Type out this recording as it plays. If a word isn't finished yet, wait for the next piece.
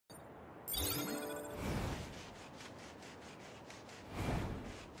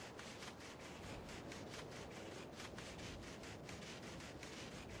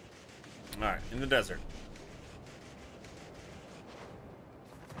All right, in the desert.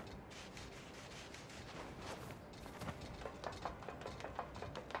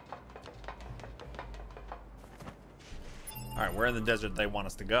 All right, where in the desert they want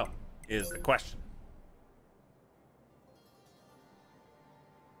us to go is the question.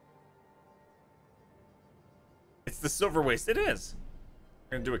 It's the Silver Waste. It is.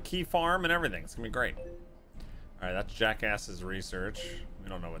 We're gonna do a key farm and everything. It's gonna be great. All right, that's Jackass's research. We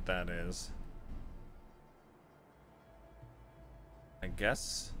don't know what that is. I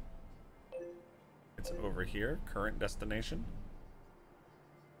guess it's over here. Current destination.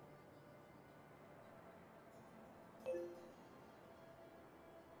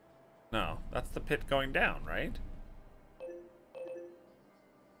 No, that's the pit going down, right?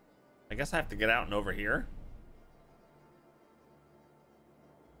 I guess I have to get out and over here.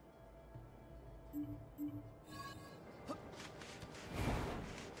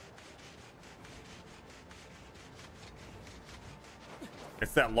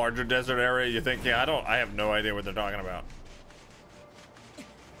 It's that larger desert area. You think, yeah, I have no idea what they're talking about.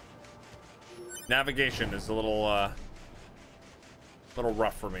 Navigation is a little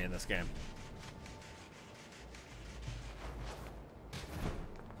rough for me in this game.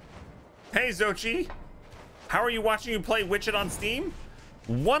 Hey Zochi, how are you watching you play Witch-It on Steam?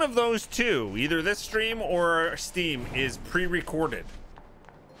 One of those two, either this stream or Steam, is pre-recorded.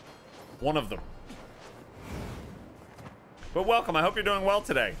 One of them. But welcome, I hope you're doing well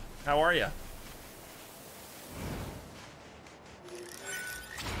today. How are you?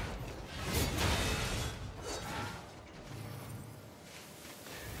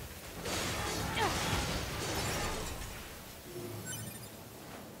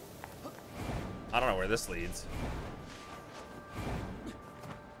 I don't know where this leads.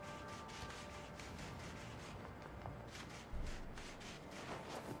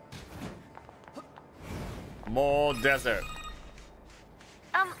 More desert.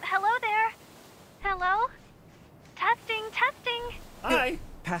 Hello there. Hello? Testing, testing. Hi.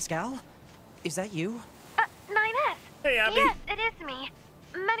 Pascal? Is that you? NieR. Hey, Abby. Yes, it is me.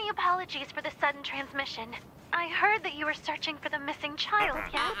 Many apologies for the sudden transmission. I heard that you were searching for the missing child,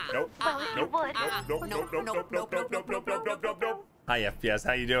 yes? Nope. Well, if you would. Nope. Hi, FPS.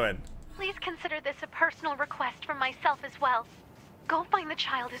 How you doing? Please consider this a personal request from myself as well. Go find the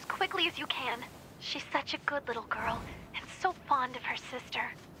child as quickly as you can. She's such a good little girl, and so fond of her sister.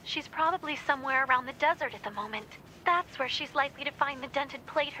 She's probably somewhere around the desert at the moment. That's where she's likely to find the dented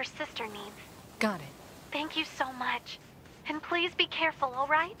plate her sister needs. Got it. Thank you so much. And please be careful, all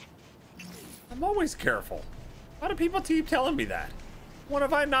right? I'm always careful. Why do people keep telling me that? When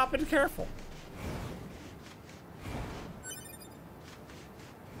have I not been careful?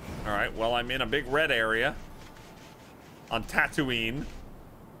 All right, well, I'm in a big red area on Tatooine.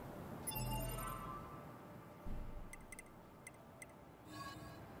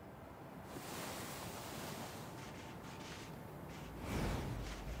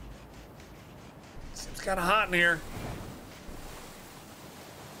 Seems kind of hot in here.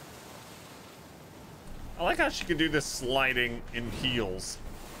 I like how she can do this sliding in heels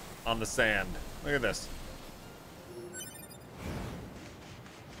on the sand. Look at this.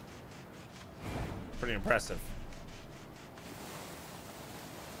 Pretty impressive.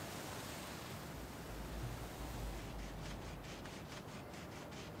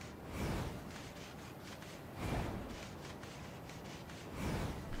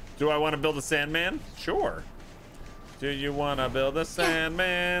 Do I want to build a Sandman? Sure. Do you want to build a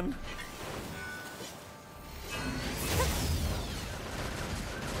Sandman?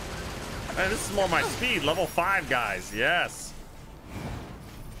 Hey, this is more my speed. Level 5, guys. Yes.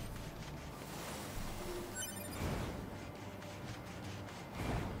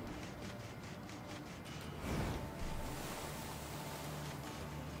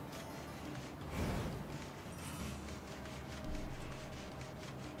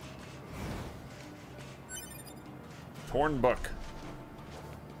 Torn book.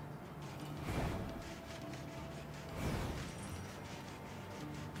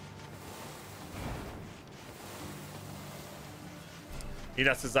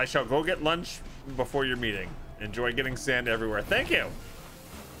 Ida says, I shall go get lunch before your meeting. Enjoy getting sand everywhere. Thank you.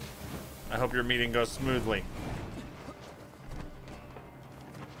 I hope your meeting goes smoothly.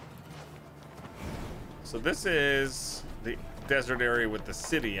 So this is the desert area with the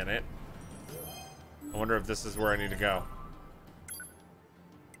city in it. I wonder if this is where I need to go.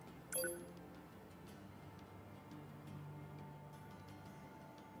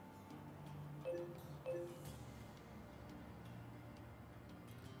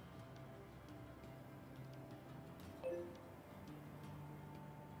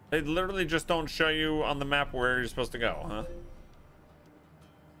 They literally just don't show you on the map where you're supposed to go, huh?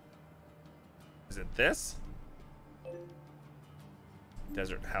 Is it this?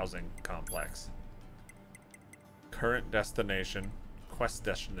 Desert housing complex. Current destination. Quest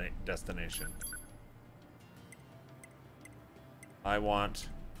destination. I want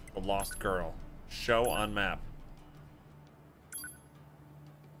the lost girl. Show on map.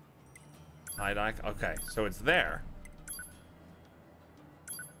 Hide icon. Okay, so it's there.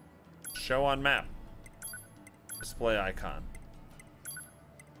 Show on map. Display icon.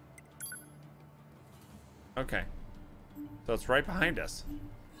 Okay. So it's right behind us.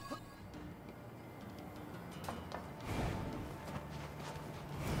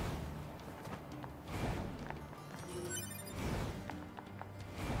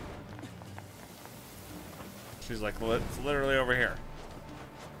 She's like, it's literally over here.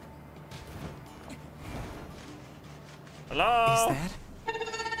 Hello? Is that?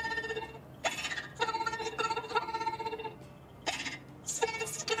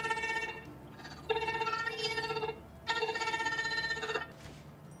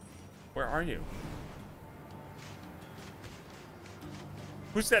 Where are you?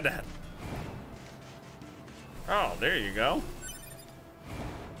 Who said that? Oh, there you go.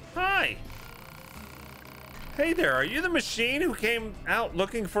 Hi. Hey there, are you the machine who came out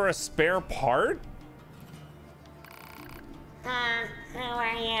looking for a spare part? Who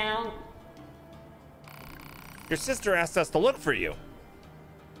are you? Your sister asked us to look for you.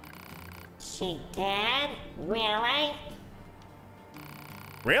 She did? Really?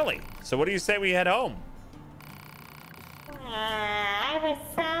 Really? So what do you say we head home? I was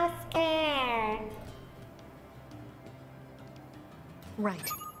so scared. Right.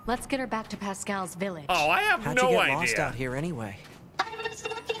 Let's get her back to Pascal's village. Oh, I have How'd no you get idea. lost out here anyway? I was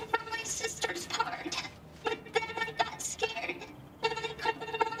looking for my sister's part, but then I got scared.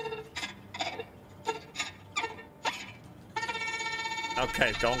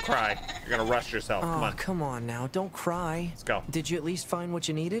 Okay, don't cry. You're gonna rush yourself. Come Oh, on. come on now. Don't cry. Let's go. Did you at least find what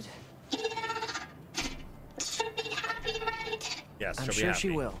you needed? She'll be happy, right? Yes, I'm she'll be sure happy.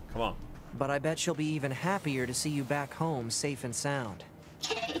 she will. Come on. But I bet she'll be even happier to see you back home safe and sound.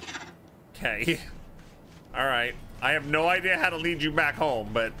 Okay. All right. I have no idea how to lead you back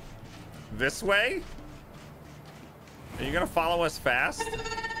home, but this way? Are you gonna follow us fast?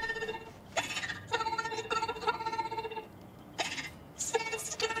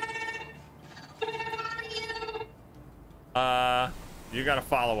 You gotta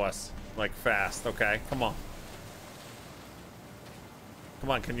follow us like fast. Okay, come on. Come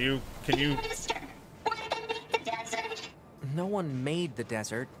on, can you? Mister, why did we make the desert? No one made the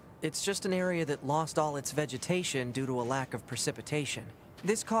desert. It's just an area that lost all its vegetation due to a lack of precipitation.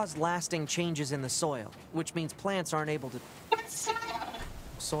 This caused lasting changes in the soil, which means plants aren't able to... What's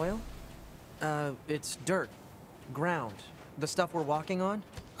soil? Soil? It's dirt. Ground. The stuff we're walking on?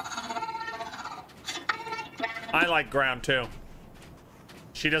 I like ground too.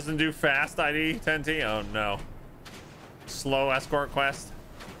 She doesn't do fast ID 10T. Oh no. Slow escort quest.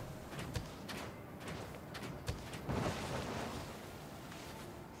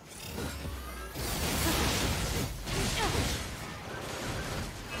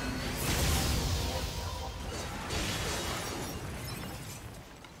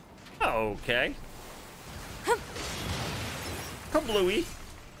 Okay. Come, Bluey.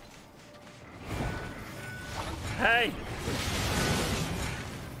 Hey.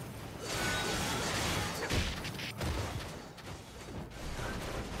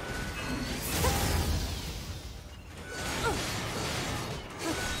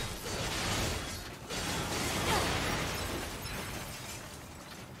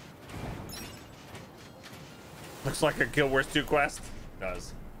 Looks like a Guild Wars 2 quest.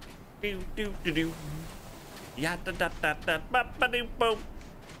 Does. Do do do do. Ya da da da da ba ba doo boom.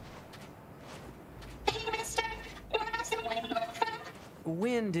 Hey, mister, where does the wind come from?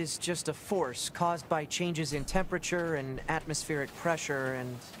 Wind is just a force caused by changes in temperature and atmospheric pressure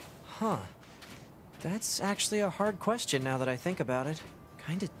and... Huh. That's actually a hard question now that I think about it.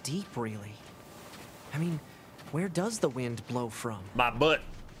 Kinda deep, really. I mean, where does the wind blow from? My butt.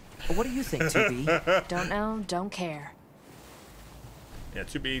 What do you think, 2B? Don't know, don't care. Yeah,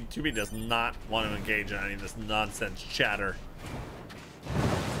 2B does not want to engage in any of this nonsense chatter.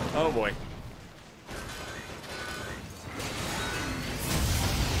 Oh boy.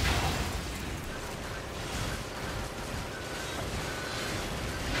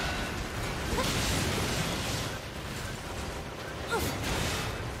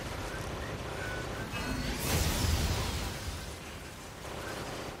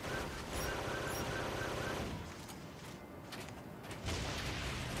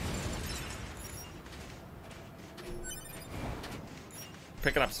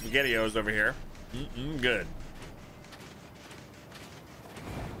 picking up SpaghettiOs over here. Good.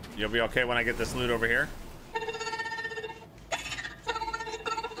 You'll be okay when I get this loot over here?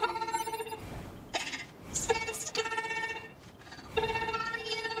 Sister, where are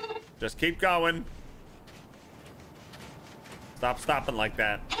you? Just keep going. Stop stopping like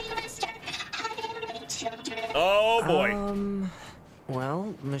that. Hey, mister, how do you make children? Oh boy.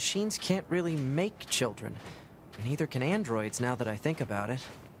 Well, machines can't really make children. Neither can androids, now that I think about it.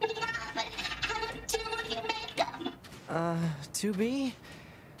 Yeah, but how do you make them? To be?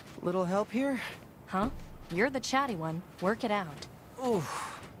 Little help here? Huh? You're the chatty one. Work it out. Ooh.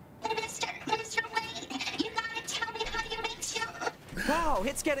 Mister, wait. You gotta tell me how you make children. Wow,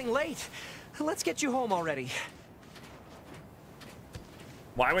 it's getting late. Let's get you home already.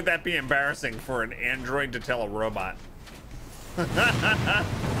 Why would that be embarrassing for an android to tell a robot?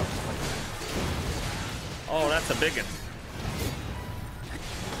 Oh, that's a big one.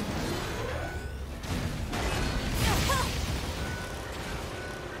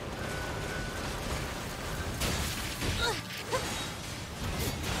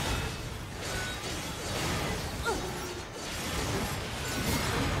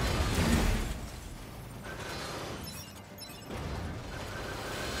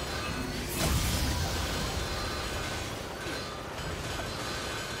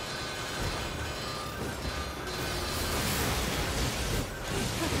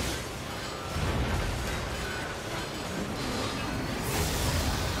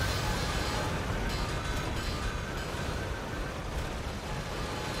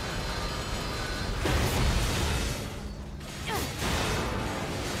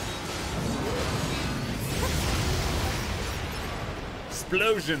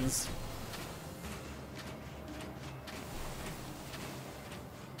 Explosions.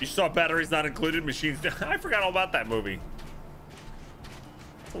 You saw batteries not included, machines. I forgot all about that movie.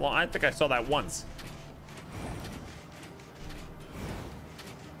 Well, I think I saw that once.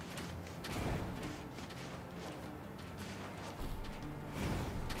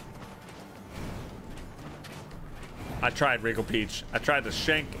 I tried, Wrinkle Peach. I tried to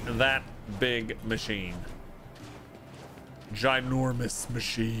shank that big machine. Ginormous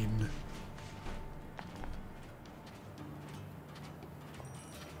machine.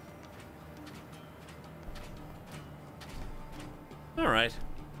 All right.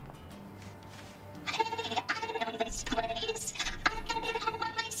 Hey, I know this place. I can get home by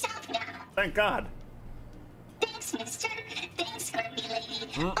myself now. Thank God. Thanks, mister. Thanks, grumpy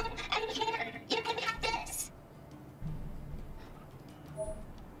lady. Oh, and here, you can have this.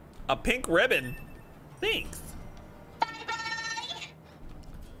 A pink ribbon. Thanks. Bye-bye.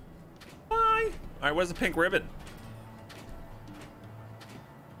 Bye. All right, where's the pink ribbon?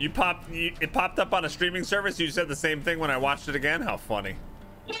 It popped up on a streaming service. You said the same thing when I watched it again. How funny.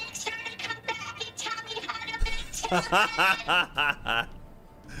 Make sure to come back and tell me how to make children.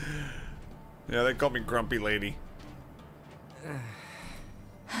 Yeah, they call me Grumpy Lady.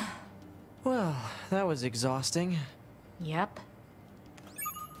 Well, that was exhausting. Yep.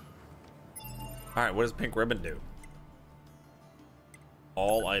 All right, what does pink ribbon do?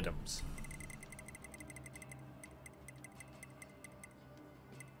 All items.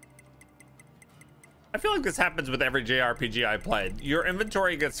 I feel like this happens with every JRPG I played. Your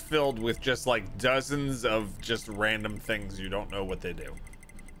inventory gets filled with just like dozens of just random things you don't know what they do.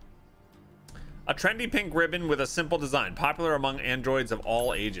 A trendy pink ribbon with a simple design, popular among androids of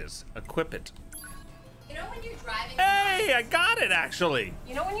all ages. Equip it. You know when you're driving Hey, I got it actually.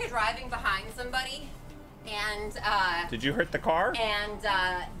 You know when you're driving behind somebody and Did you hurt the car?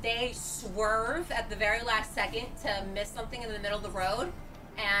 they swerve at the very last second to miss something in the middle of the road,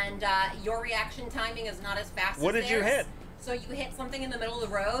 and your reaction timing is not as fast What as did you theirs. hit? So you hit something in the middle of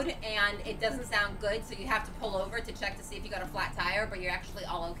the road and it doesn't sound good, so you have to pull over to check to see if you got a flat tire, but you're actually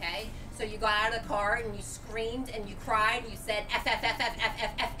all okay. So you got out of the car and you screamed and you cried and you said F F F F F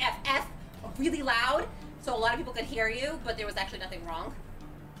F F F F really loud, so a lot of people could hear you, but there was actually nothing wrong.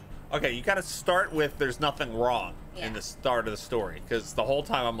 Okay, you gotta start with there's nothing wrong Yeah. in the start of the story, because the whole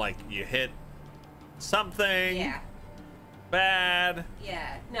time I'm like, you hit something Yeah. bad.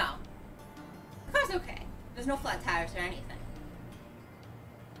 Yeah. No. The car's okay. There's no flat tires or anything.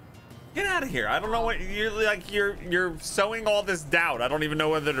 Get out of here. I don't know what you're like. You're sowing all this doubt. I don't even know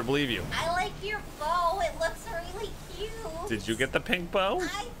whether to believe you. I like your bow. It looks really cute. Did you get the pink bow?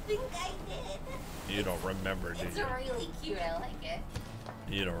 I think I did. You don't remember, do It's you? really cute. I like it.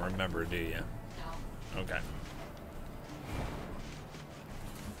 You don't remember, do you? No. Okay.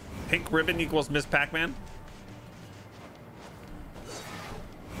 Pink ribbon equals Miss Pac-Man?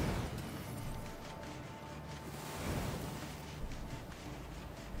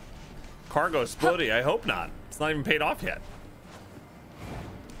 Cargo splitty. I hope not. It's not even paid off yet.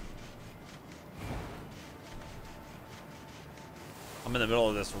 I'm in the middle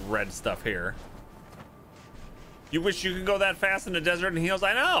of this red stuff here. You wish you could go that fast in the desert in heels?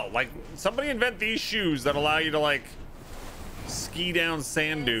 I know. Like, somebody invent these shoes that allow you to, like, ski down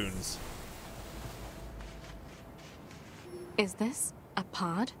sand dunes. Is this a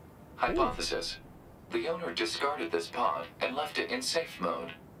pod? Hypothesis. The owner discarded this pod and left it in safe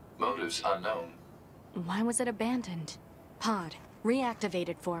mode. Motives unknown. Why was it abandoned? Pod, reactivate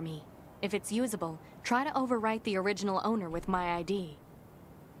it for me. If it's usable, try to overwrite the original owner with my ID.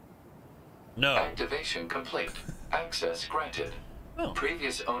 No. Activation complete. Access granted. Oh.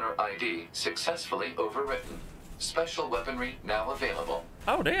 Previous owner ID successfully overwritten. Special weaponry now available.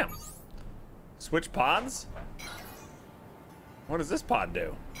 Oh, damn. Switch pods? What does this pod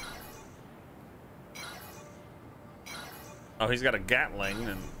do? Oh, he's got a Gatling,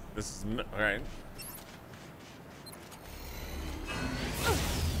 and this is... All right.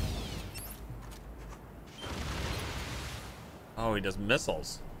 Oh, he does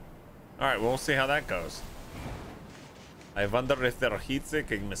missiles. All right, well, we'll see how that goes. I wonder if they're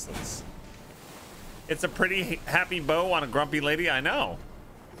heat-seeking missiles. It's a pretty happy bow on a grumpy lady, I know.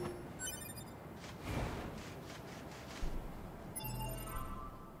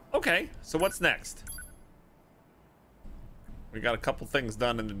 Okay, so what's next? We got a couple things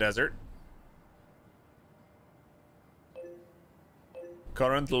done in the desert.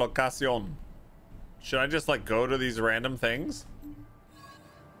 Current locación. Should I just like go to these random things?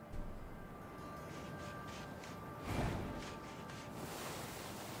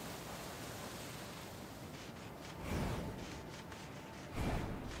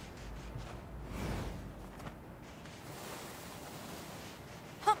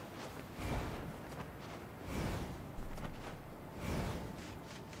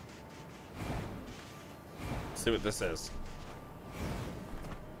 See what this is.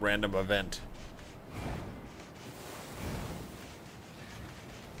 Random event.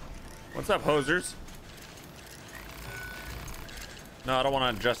 What's up, hosers? No, I don't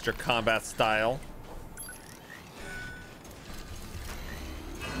want to adjust your combat style.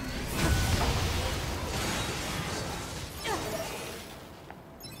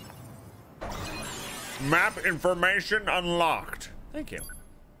 Map information unlocked. Thank you.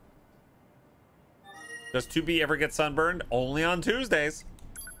 Does 2B ever get sunburned? Only on Tuesdays.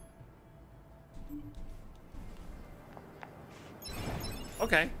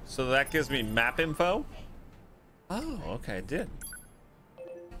 Okay, so that gives me map info. Oh, okay, it did.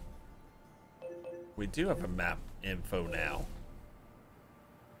 We do have a map info now.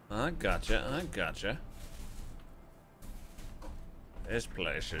 I gotcha, I gotcha. This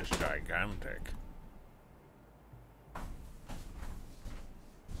place is gigantic.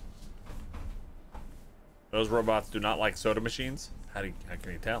 Those robots do not like soda machines? How can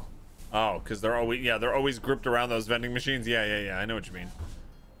you tell? Oh, because they're always grouped around those vending machines. Yeah, I know what you mean.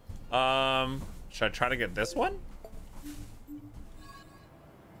 Should I try to get this one?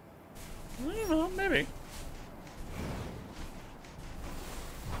 I don't know, maybe.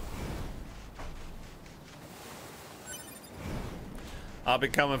 I'll be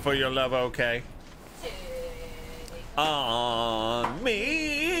coming for your love, okay? On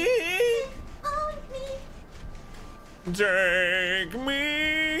me. Take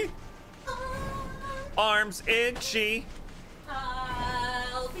me. Arms itchy.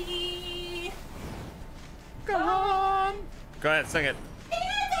 I'll be gone. Go ahead, sing it.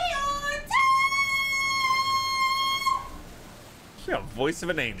 She got a voice of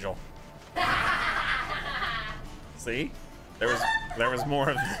an angel. See? There was more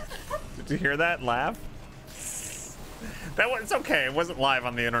of Did you hear that laugh? That was, it's okay. It wasn't live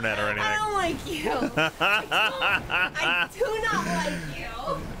on the internet or anything. I don't like you. I do not like you.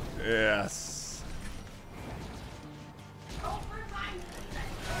 Yes.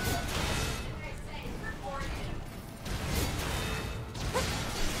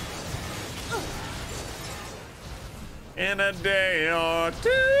 In a day or two.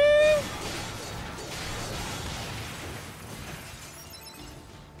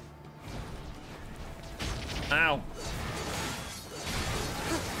 Ow.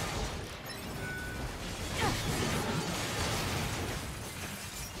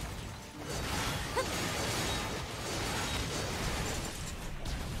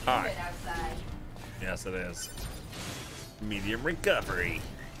 All right. Yes, it is. Medium recovery.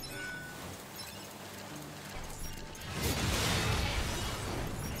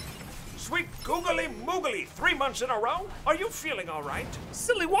 Sweet googly moogly, 3 months in a row? Are you feeling all right?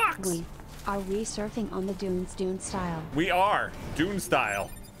 Silly walks. Are we surfing on the dunes, dune style? We are. Dune style.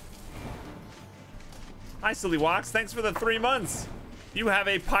 Hi, Silly Walks. Thanks for the 3 months. You have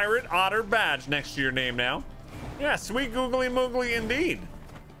a Pirate Otter badge next to your name now. Yeah, sweet googly moogly indeed.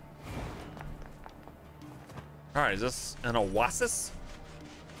 All right, is this an oasis?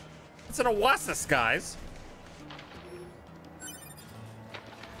 It's an oasis, guys.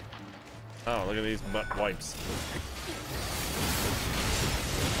 Oh, look at these butt wipes.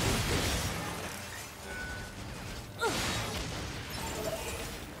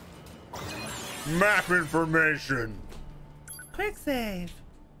 Map information. Quick save.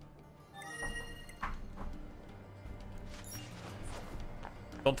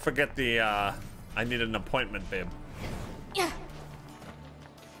 Don't forget the, I need an appointment, babe. Yeah.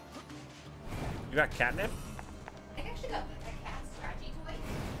 You got catnip? I actually got a cat scratchy toy.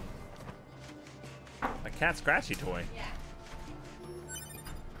 A cat scratchy toy? Yeah.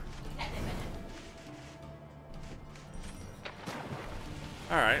 Catnip in it.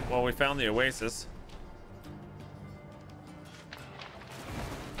 All right, well, we found the oasis.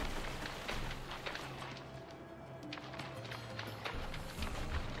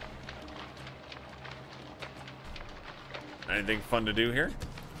 Anything fun to do here?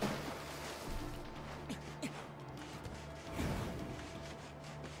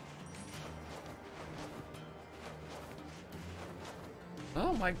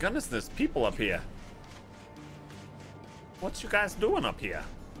 Oh my goodness, there's people up here. What you guys doing up here?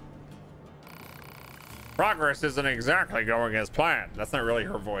 Progress isn't exactly going as planned. That's not really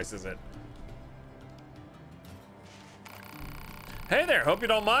her voice, is it? Hey there, hope you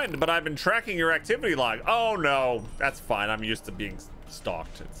don't mind, but I've been tracking your activity log. Oh no, that's fine. I'm used to being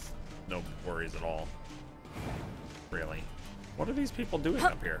stalked. It's no worries at all. Really. What are these people doing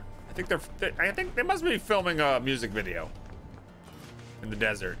up here? I think they must be filming a music video in the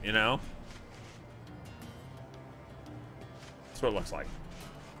desert, you know? That's what it looks like.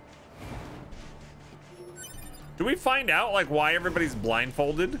 Do we find out like why everybody's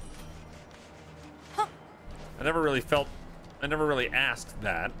blindfolded? I never really asked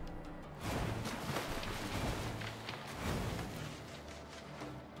that.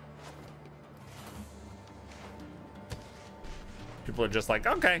 People are just like,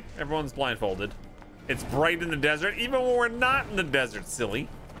 okay, everyone's blindfolded. It's bright in the desert, even when we're not in the desert, silly.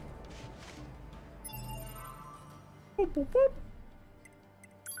 Boop, boop, boop.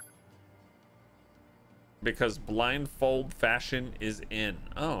 Because blindfold fashion is in.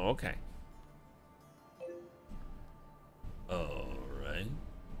 Oh, okay. All right.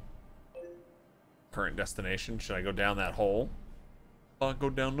 Current destination. Should I go down that hole? I'll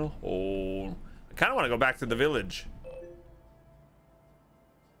go down the hole. I kind of want to go back to the village.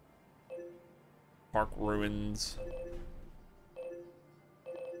 Park ruins.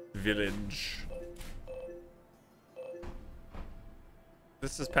 Village.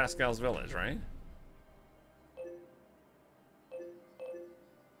 This is Pascal's village, right?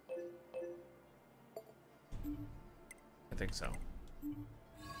 I think so.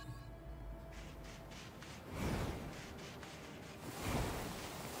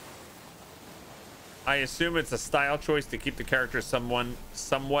 I assume it's a style choice to keep the characters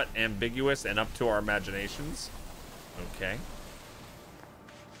somewhat ambiguous and up to our imaginations. Okay.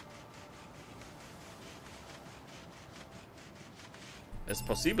 Es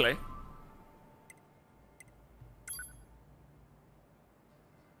posible.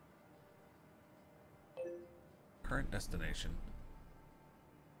 Current destination.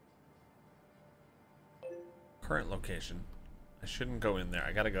 Current location. I shouldn't go in there.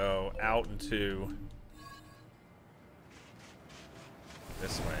 I gotta go out into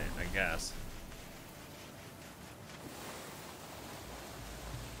this way, I guess.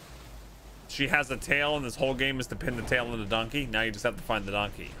 She has a tail and this whole game is to pin the tail on the donkey. Now you just have to find the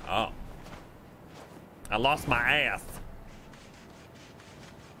donkey. Oh. I lost my ass.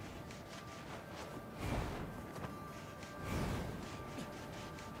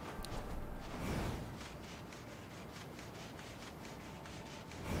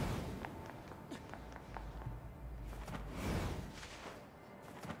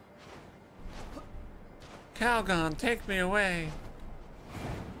 Calgon, take me away.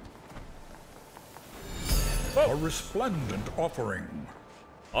 A resplendent offering.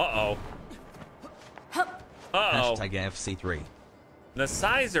 Uh-oh. Uh-oh. Hashtag FC3. The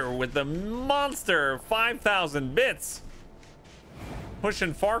Sizer with the monster 5,000 bits.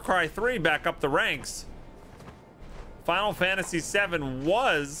 Pushing Far Cry 3 back up the ranks. Final Fantasy 7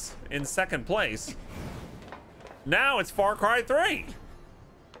 was in second place. Now it's Far Cry 3.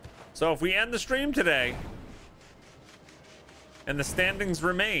 So if we end the stream today and the standings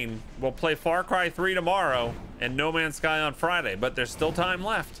remain, we'll play Far Cry 3 tomorrow and No Man's Sky on Friday, but there's still time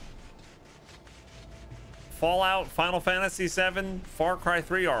left. Fallout, Final Fantasy VII, Far Cry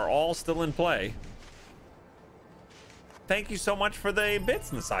 3 are all still in play. Thank you so much for the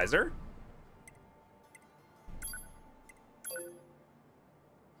bits, Nasizer.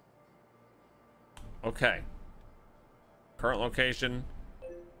 Okay. Current location.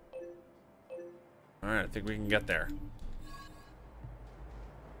 All right, I think we can get there.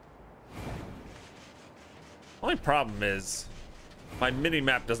 Only problem is my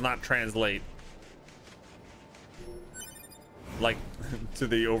mini-map does not translate like to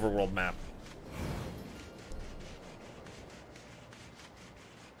the overworld map.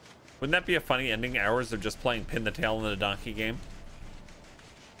 Wouldn't that be a funny ending? Hours of just playing pin the tail in the donkey game?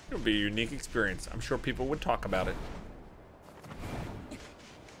 It would be a unique experience. I'm sure people would talk about it.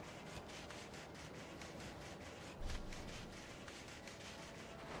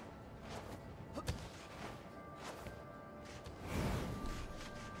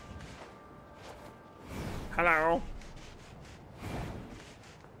 Hello.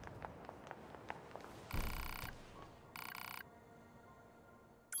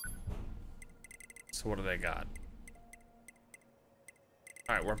 So what do they got?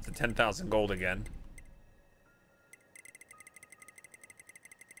 All right, we're up to 10,000 gold again.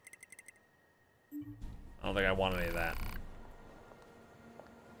 I don't think I want any of that.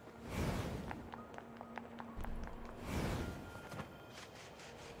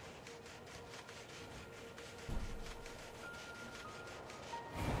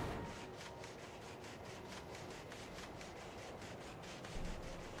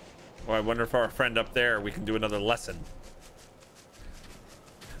 Well, I wonder if our friend up there, we can do another lesson.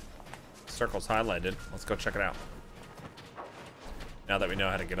 Circle's highlighted. Let's go check it out. Now that we know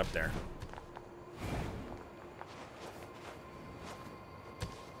how to get up there.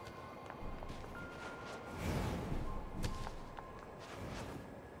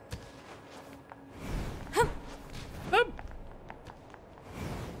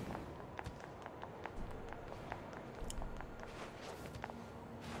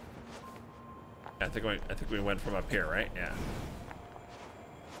 I think we went from up here, right? Yeah.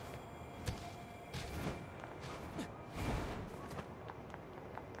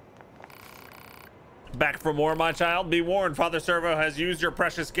 Back for more, my child? Be warned, Father Servo has used your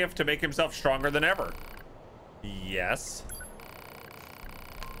precious gift to make himself stronger than ever. Yes.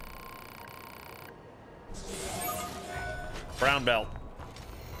 Brown belt.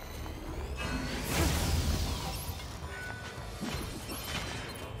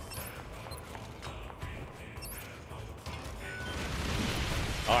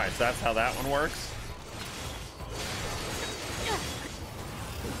 All right, so that's how that one works.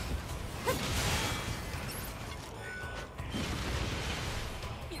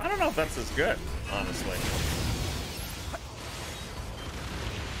 I don't know if that's as good, honestly.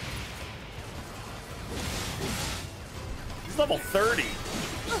 He's level 30.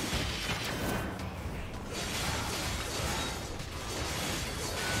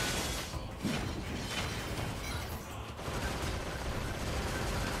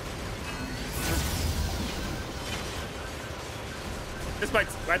 This might,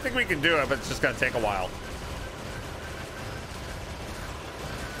 I think we can do it, but it's just gonna take a while.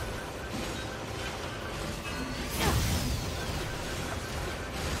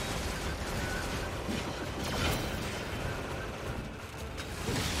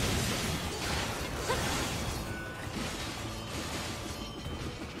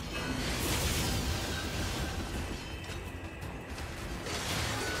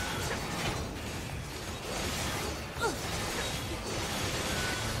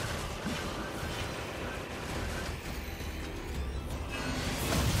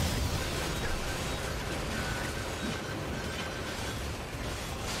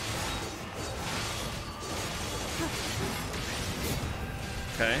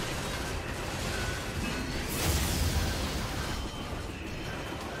 Okay.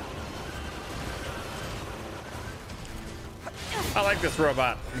 I like this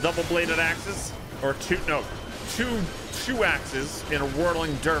robot. Double-bladed axes, or two axes in a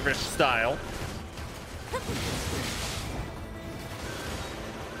whirling dervish style.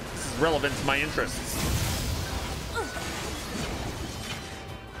 This is relevant to my interests.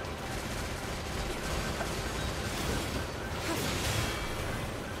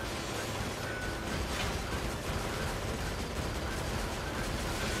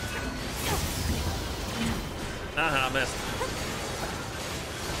 Missed.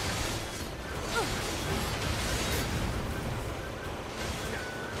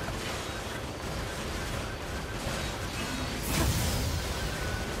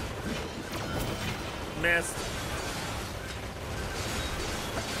 Missed.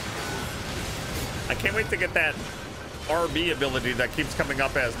 I can't wait to get that RB ability that keeps coming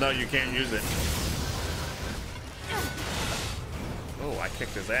up as, no, you can't use it. Oh, I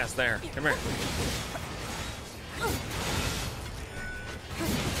kicked his ass there. Come here.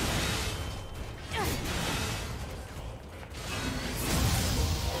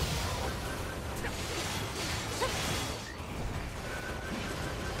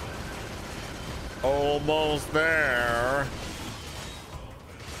 Almost there.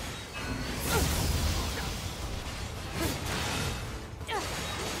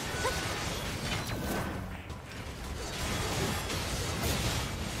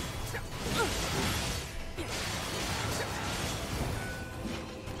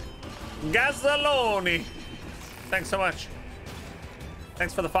 Gazzaloni. Thanks so much.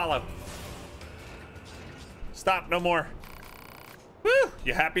 Thanks for the follow. Stop, no more. Woo!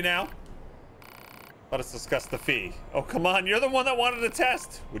 You happy now? Let us discuss the fee. Oh, come on. You're the one that wanted to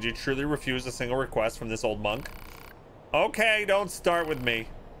test. Would you truly refuse a single request from this old monk? Okay, don't start with me.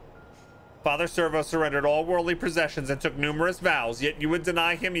 Father Servo surrendered all worldly possessions and took numerous vows, yet you would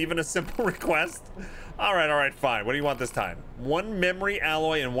deny him even a simple request? All right, fine. What do you want this time? 1 memory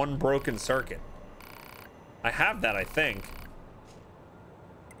alloy and 1 broken circuit. I have that, I think.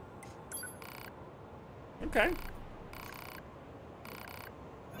 Okay.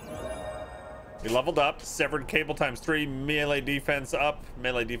 We leveled up. Severed cable ×3. Melee defense up.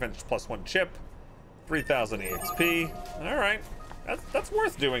 Melee defense +1 chip. 3,000 EXP. All right. That's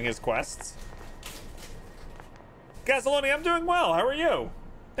worth doing his quests. Gazzaloni, I'm doing well. How are you?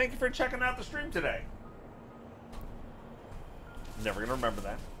 Thank you for checking out the stream today. Never gonna remember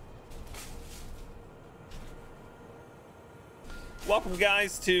that. Welcome,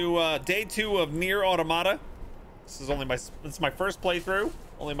 guys, to day 2 of NieR Automata. This is my first playthrough.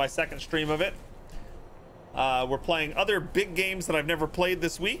 Only my second stream of it. We're playing other big games that I've never played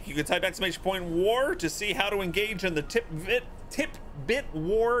this week. You can type !war to see how to engage in the tip bit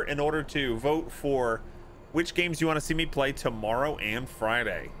war in order to vote for which games you want to see me play tomorrow and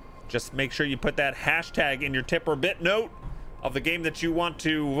Friday. Just make sure you put that hashtag in your tip or bit note of the game that you want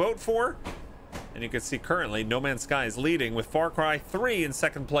to vote for. And you can see currently No Man's Sky is leading with Far Cry 3 in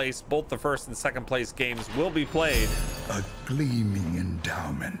second place. Both the first and second place games will be played. A gleaming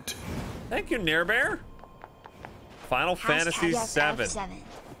endowment. Thank you, NieR Bear. Final Fantasy 7.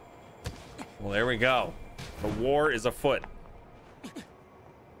 Well, there we go. The war is afoot.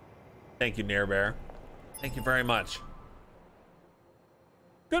 Thank you, NieR Bear. Thank you very much.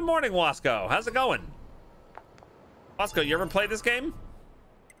 Good morning, Wasco. How's it going? Wasco, you ever played this game?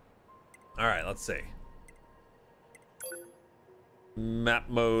 All right, let's see. Map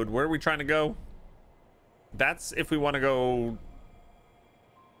mode. Where are we trying to go? That's if we want to go.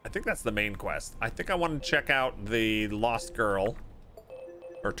 I think that's the main quest. I think I want to check out the Lost Girl,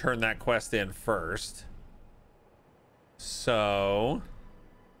 or turn that quest in first. So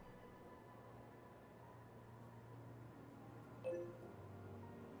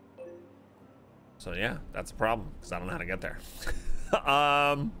yeah, that's a problem because I don't know how to get there.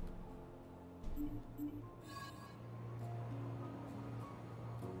 I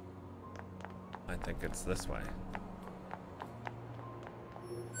think it's this way.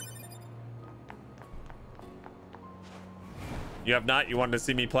 You have not? You wanted to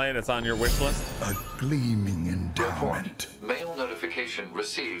see me play it? It's on your wish list? A gleaming endowment. Mail notification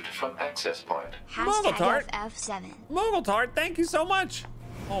received from access point. Mogultart. F7. Mogultart, thank you so much.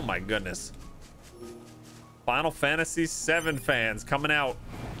 Oh my goodness. Final Fantasy 7 fans coming out.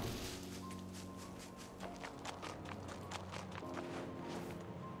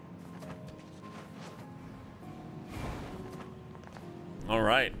 All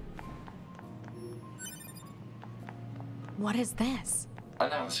right. What is this?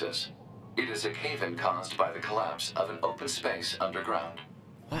 Analysis. It is a cave-in caused by the collapse of an open space underground.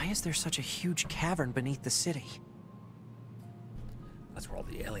 Why is there such a huge cavern beneath the city? That's where all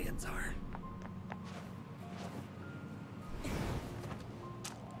the aliens are.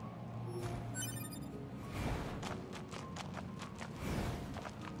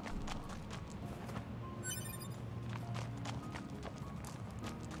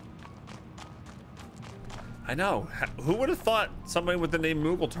 I know. Who would have thought somebody with the name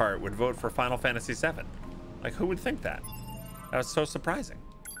Mogultart would vote for Final Fantasy 7? Like, who would think that? That was so surprising.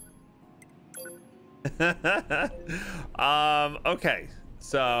 Okay.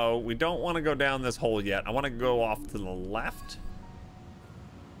 So we don't want to go down this hole yet. I want to go off to the left.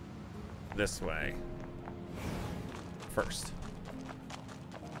 This way. First.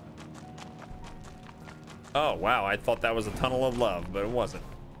 Oh, wow. I thought that was a tunnel of love, but it wasn't.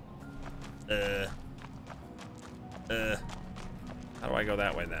 How do I go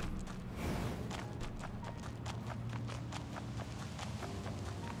that way then?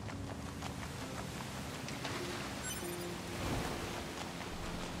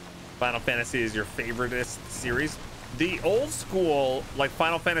 Final Fantasy is your favoriteest series. The old school, like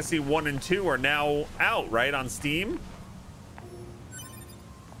Final Fantasy 1 and 2 are now out, right, on Steam?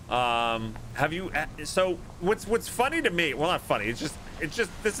 Have you, so what's funny to me, well, not funny, it's just,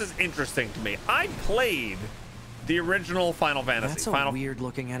 this is interesting to me. I played the original Final Fantasy. That's a weird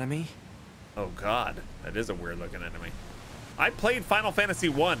looking enemy. Oh God, that is a weird looking enemy. I played Final Fantasy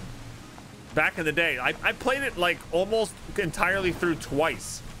 1 back in the day. I played it like almost entirely through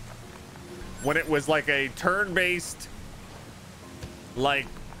twice. When it was like a turn-based, like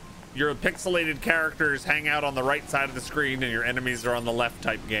your pixelated characters hang out on the right side of the screen and your enemies are on the left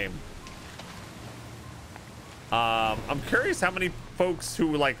type game. I'm curious how many folks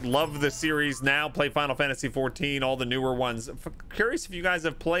who like love the series now play Final Fantasy 14, all the newer ones. Curious if you guys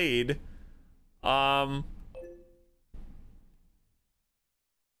have played the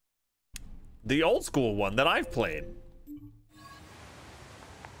old school one that I've played.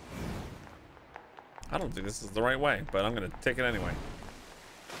 I don't think this is the right way, but I'm gonna take it anyway.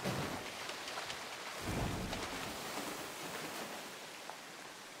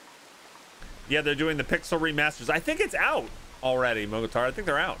 Yeah, they're doing the pixel remasters. I think it's out already, Mogotar. I think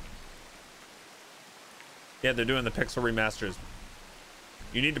they're out. Yeah, they're doing the pixel remasters.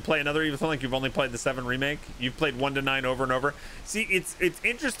 You need to play another, even like you've only played the 7 remake. You've played 1 to 9 over and over. See, it's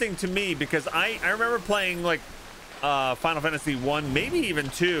interesting to me because I remember playing like Final Fantasy 1, maybe even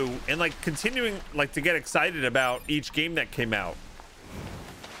 2, and like continuing like to get excited about each game that came out.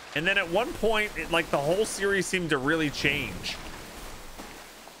 And then at one point, like the whole series seemed to really change.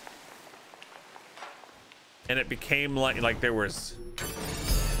 And it became like there was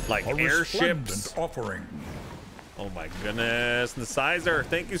like airships. Offering. Oh my goodness, Nesizer,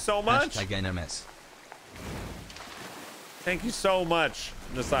 thank you so much. Thank you so much,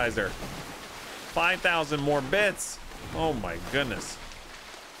 Nesizer. 5,000 more bits. Oh my goodness.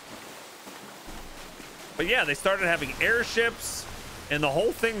 But yeah, they started having airships and the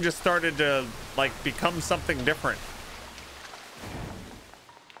whole thing just started to like become something different.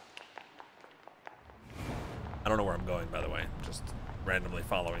 I don't know where I'm going, by the way. I'm just randomly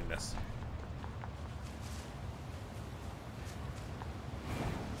following this.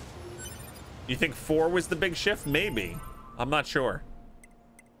 You think 4 was the big shift? Maybe. I'm not sure.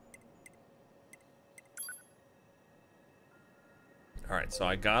 All right, so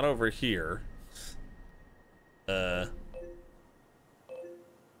I got over here. We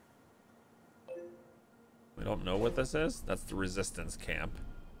don't know what this is. That's the resistance camp.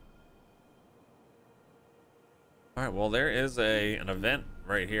 All right, well, there is an event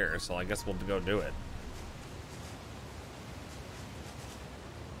right here, so I guess we'll go do it.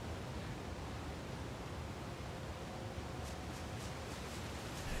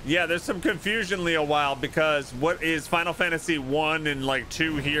 Yeah, there's some confusion, Leo Wild, because what is Final Fantasy 1 and like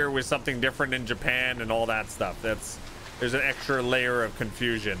 2 here was something different in Japan and all that stuff. There's an extra layer of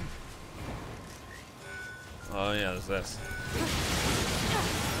confusion. Oh yeah, there's this.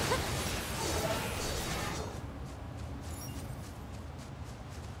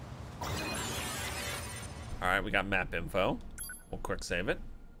 All right, we got map info. We'll quick save it.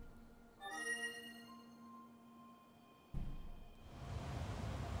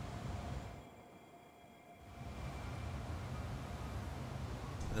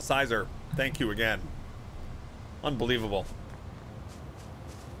 The Sizer, thank you again. Unbelievable.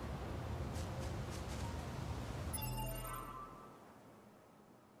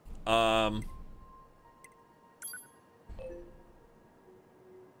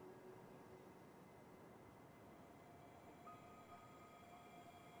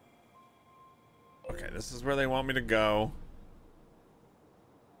 Okay, this is where they want me to go.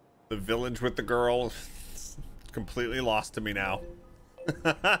 The village with the girl. It's completely lost to me now.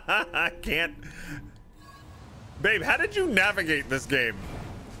 I can't. Babe, how did you navigate this game?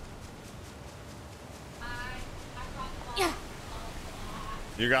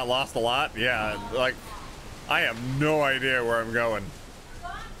 You got lost a lot? Yeah, like, I have no idea where I'm going.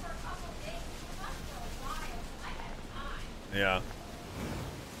 Yeah.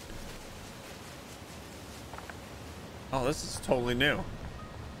 Oh, this is totally new.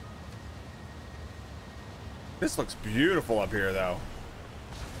 This looks beautiful up here, though.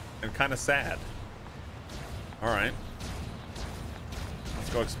 And kind of sad. All right. Let's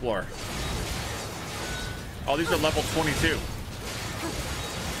go explore. Oh, these are level 22.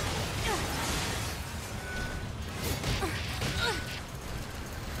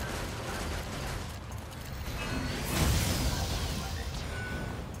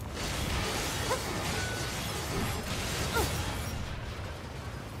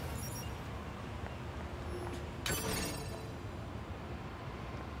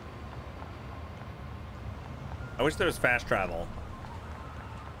 I wish there was fast travel.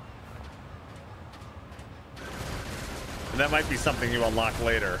 And that might be something you unlock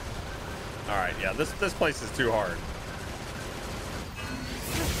later. All right, yeah, this place is too hard.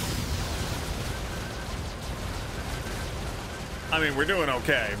 I mean, we're doing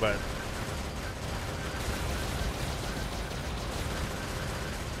okay, but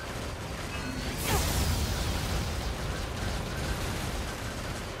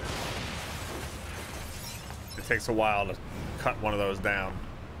it takes a while to cut one of those down.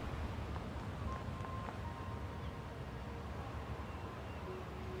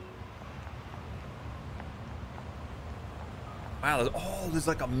 Wow, there's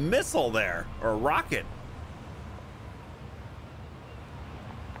like a missile there, or a rocket.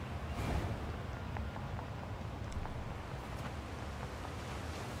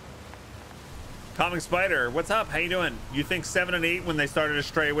 Comic Spider, what's up? How you doing? You think 7 and 8, when they started to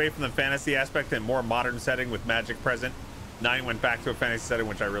stray away from the fantasy aspect and more modern setting with magic present, 9 went back to a fantasy setting,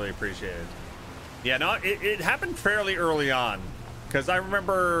 which I really appreciated. Yeah, no, it happened fairly early on, because I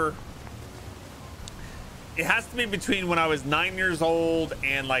remember it has to be between when I was 9 years old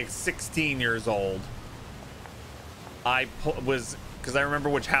and like 16 years old. Because I remember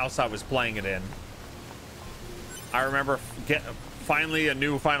which house I was playing it in. I remember finally a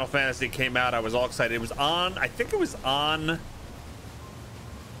new Final Fantasy came out. I was all excited. It was on, I think it was on,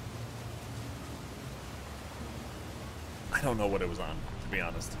 I don't know what it was on, to be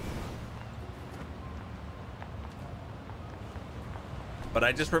honest. But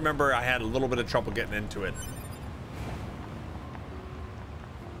I just remember I had a little bit of trouble getting into it.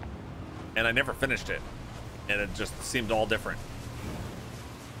 And I never finished it. And it just seemed all different.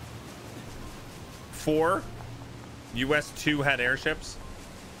 4, US 2 had airships.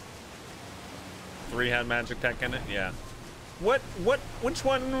 3 had magic tech in it, yeah. Which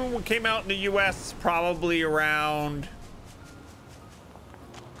one came out in the US probably around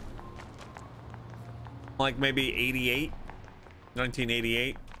like maybe 88?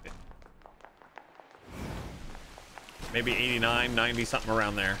 1988, maybe 89, 90, something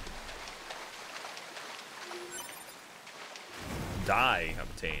around there. Die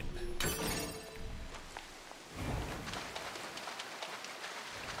obtained.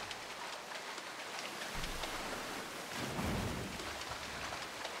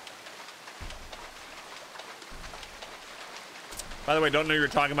 By the way, don't know you're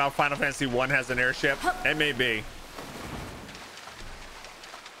talking about Final Fantasy 1 has an airship. It may be.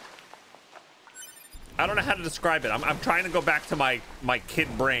 I don't know how to describe it. I'm trying to go back to my kid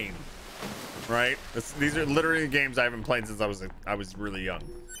brain, right? These are literally games I haven't played since I was really young.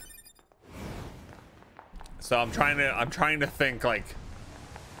 So I'm trying to think like,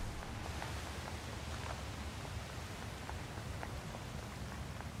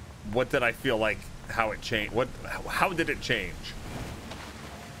 what did I feel like? How it changed? How did it change?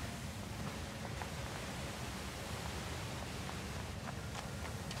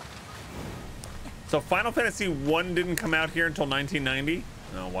 So Final Fantasy 1 didn't come out here until 1990?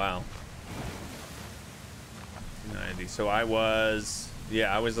 Oh, wow. 90. So I was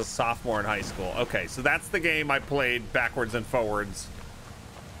a sophomore in high school. Okay, so that's the game I played backwards and forwards.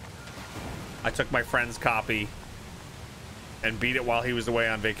 I took my friend's copy and beat it while he was away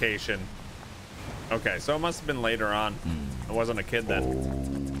on vacation. Okay, so it must have been later on. I wasn't a kid then.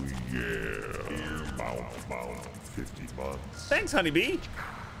 Oh, yeah. About 50 months. Thanks, honeybee.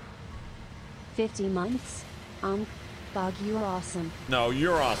 50 months? Bog, you're awesome. No,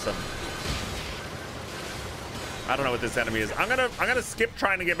 you're awesome. I don't know what this enemy is. I'm gonna skip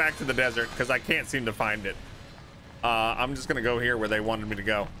trying to get back to the desert because I can't seem to find it. I'm just gonna go here where they wanted me to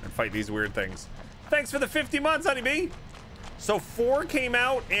go and fight these weird things. Thanks for the 50 months, honeybee. So 4 came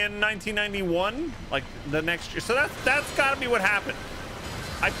out in 1991, like the next year. So that's gotta be what happened.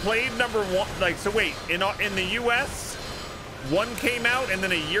 I played number 1. Like, so wait, in the US, 1 came out, and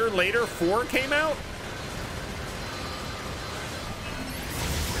then a year later, 4 came out?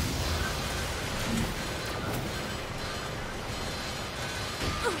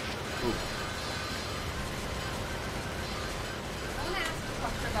 Ooh. I want to ask a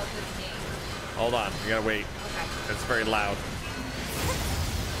question about this game. Hold on, you gotta wait. Okay. It's very loud.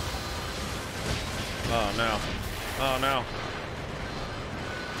 Oh no. Oh no.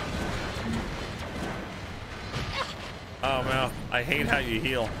 Oh no, I hate how you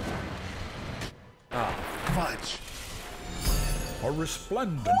heal. Oh, fudge. A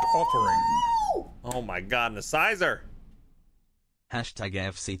resplendent offering. Oh my god, Nasizer. Hashtag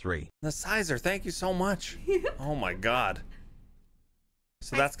FC3. Nasizer, thank you so much. Oh my god.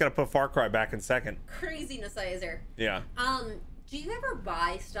 So that's gonna put Far Cry back in second. Crazinessizer. Yeah. Do you ever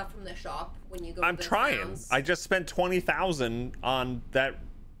buy stuff from the shop when you go? I'm to the trying. towns? I just spent 20,000 on that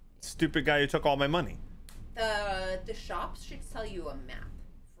stupid guy who took all my money. The shops should sell you a map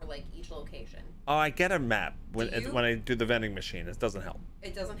for like each location. Oh, I get a map when I do the vending machine. It doesn't help.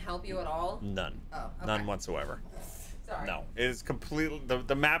 It doesn't help you at all? None. Oh, okay. None whatsoever. Sorry. No, it is completely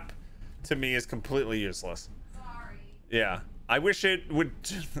the map to me is completely useless. Sorry. Yeah, I wish it would.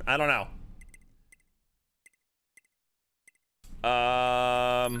 I don't know.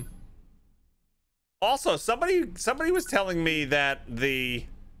 Also, somebody was telling me that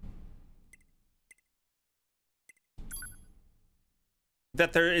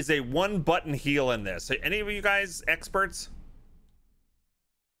there is a one button heal in this. Are any of you guys experts?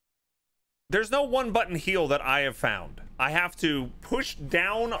 There's no one button heal that I have found. I have to push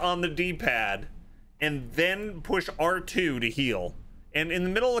down on the D-pad and then push R2 to heal. And in the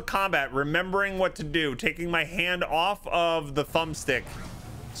middle of the combat, remembering what to do, taking my hand off of the thumbstick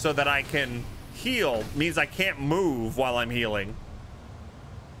so that I can heal means I can't move while I'm healing.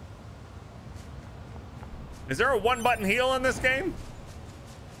 Is there a one button heal in this game?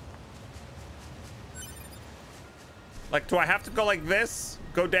 Like, do I have to go like this?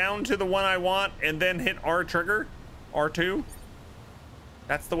 Go down to the one I want and then hit R trigger? R2?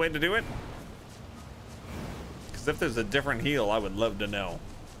 That's the way to do it? Because if there's a different heal, I would love to know.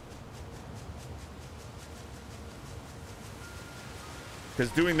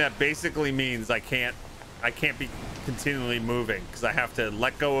 Because doing that basically means I can't be continually moving because I have to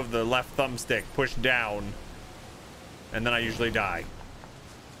let go of the left thumbstick, push down, and then I usually die.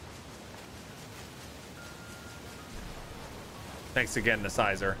 Thanks again,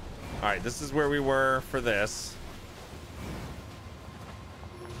 Nasizer. All right, this is where we were for this.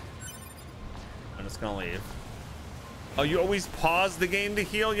 I'm just gonna leave. Oh, you always pause the game to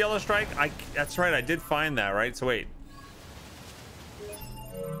heal, Yellow Strike? That's right, I did find that, right? So wait.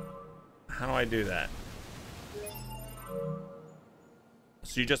 How do I do that?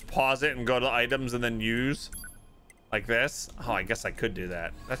 So you just pause it and go to items and then use? Like this? Oh, I guess I could do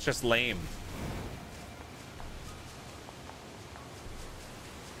that. That's just lame.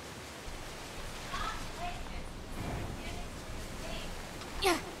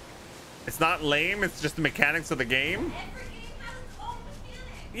 Yeah. It's not lame, it's just the mechanics of the game.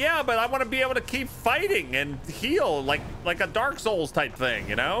 Yeah, but I want to be able to keep fighting and heal like a Dark Souls type thing,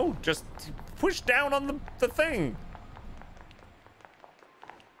 you know? Just push down on the thing.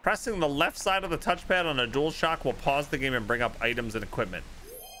 Pressing the left side of the touchpad on a DualShock will pause the game and bring up items and equipment.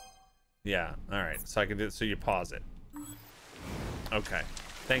 Yeah, all right. So I can do it. So you pause it. Okay.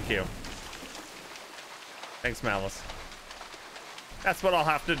 Thank you. Thanks, Malice. That's what I'll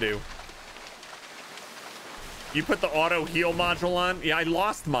have to do. You put the auto heal module on? Yeah, I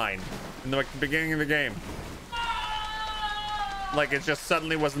lost mine in the beginning of the game. Like, it just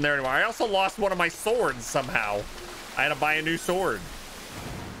suddenly wasn't there anymore. I also lost one of my swords somehow. I had to buy a new sword.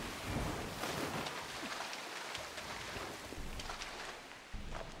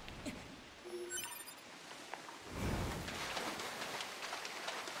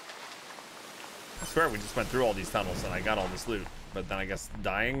 I swear we just went through all these tunnels and I got all this loot. But then I guess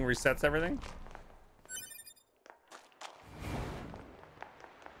dying resets everything?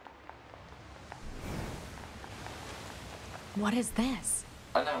 What is this?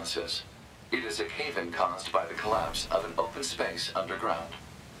 Analysis. It is a cave-in caused by the collapse of an open space underground.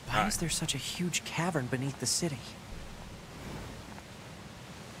 Why is there such a huge cavern beneath the city?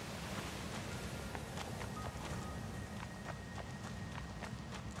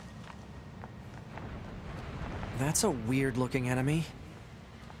 That's a weird-looking enemy.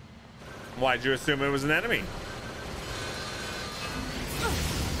 Why'd you assume it was an enemy?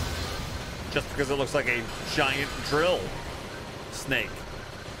 Just because it looks like a giant drill snake.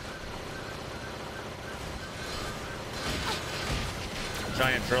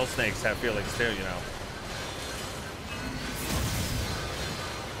 Giant drill snakes have feelings too, you know.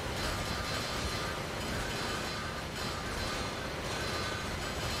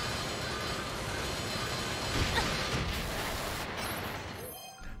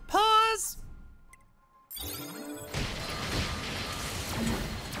 Pause!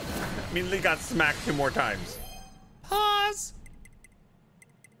 Immediately got smacked 2 more times. Pause!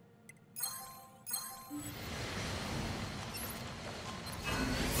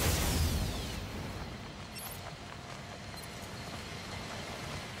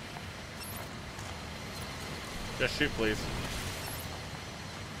 Just shoot, please.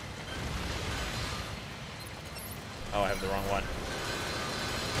 Oh, I have the wrong one.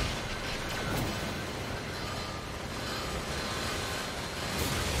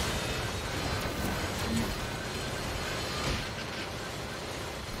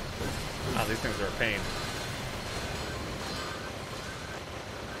 things are a pain.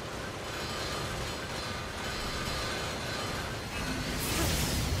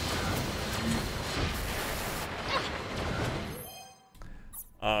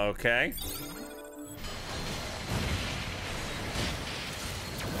 Okay.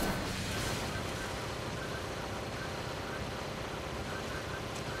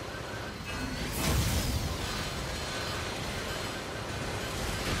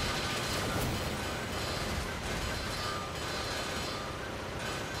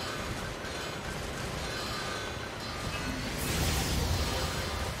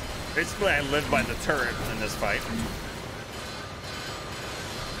 Basically, I live by the turret in this fight.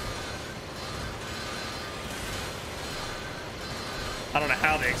 I don't know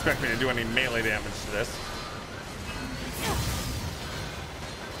how they expect me to do any melee damage to this.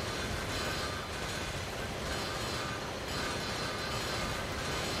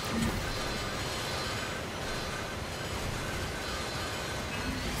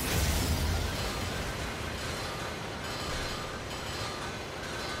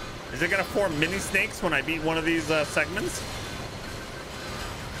 Is it gonna form mini snakes when I beat one of these segments?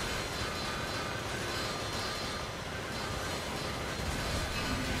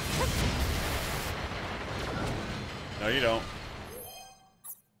 No, you don't.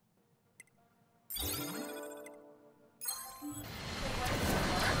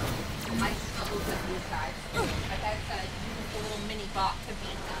 I struggled with these guys. Like I said, use the little mini bot to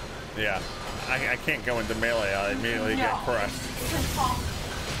beat them. Yeah, I can't go into melee. I immediately get crushed. It's impossible.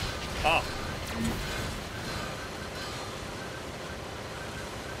 Oh.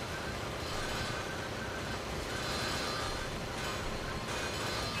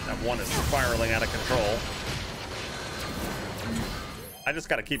 That one is spiraling out of control. I just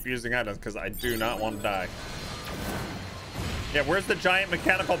gotta keep using items because I do not want to die. Yeah, where's the giant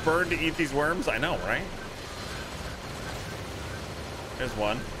mechanical bird to eat these worms? I know, right? There's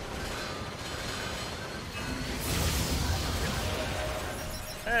one.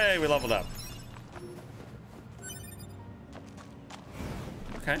 Hey, we leveled up.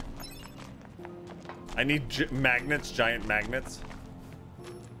 Okay. I need magnets, giant magnets.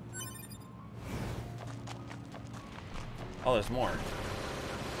 Oh, there's more.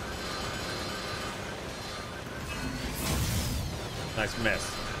 Nice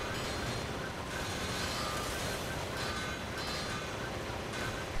miss.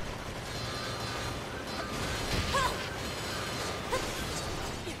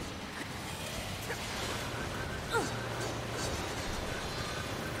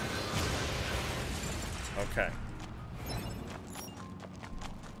 Okay.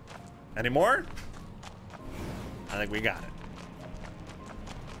 Any more? I think we got it.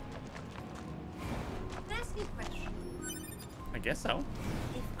 Can I ask you a question? I guess so.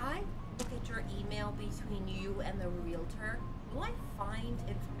 If I look at your email between you and the realtor, will I find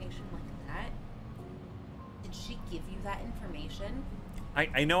information like that? Did she give you that information?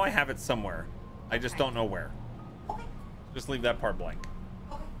 I know I have it somewhere. I just don't know where. Okay. Just leave that part blank.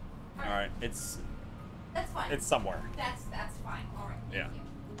 Okay. All right. It's That's fine. It's somewhere. That's fine. All right. Yeah. Thank you.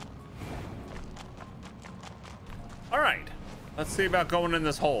 All right. Let's see about going in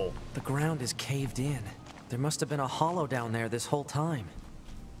this hole. The ground is caved in. There must have been a hollow down there this whole time.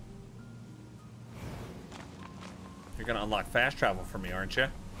 You're gonna unlock fast travel for me, aren't you?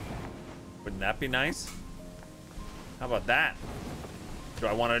 Wouldn't that be nice? How about that? Do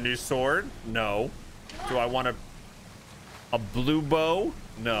I want a new sword? No. Do I want a blue bow?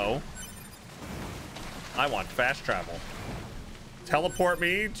 No. I want fast travel. Teleport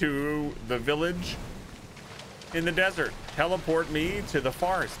me to the village in the desert. Teleport me to the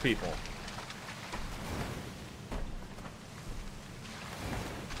forest people.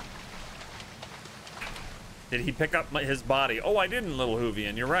 Did he pick up his body? Oh, I didn't, little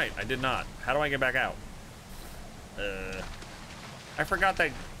Hoovian. You're right. I did not. How do I get back out? I forgot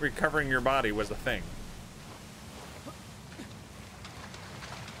that recovering your body was a thing.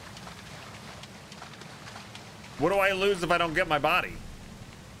 What do I lose if I don't get my body?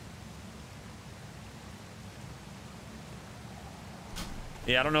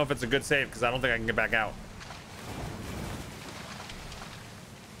 Yeah, I don't know if it's a good save because I don't think I can get back out.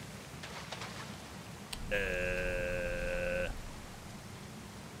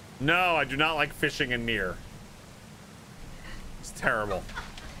 No, I do not like fishing in NieR. It's terrible.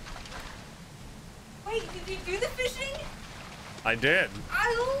 Wait, did you do the fishing? I did.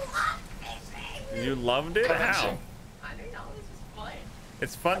 I love fishing. You loved it? How? I don't know. This was fun.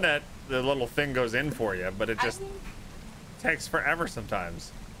 It's fun that the little thing goes in for you, but it just takes forever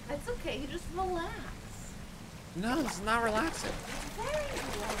sometimes. That's okay. You just relax. No, it's not relaxing. It's very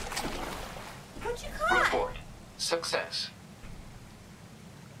relaxing. What you caught? Report. Success.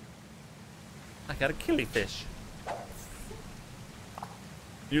 I got a killifish.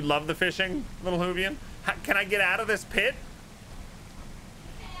 You love the fishing, little Hoovian? Can I get out of this pit?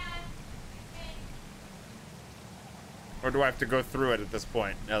 Or do I have to go through it at this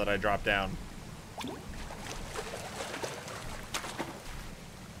point, now that I drop down?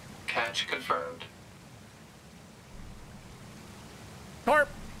 Catch confirmed. Carp!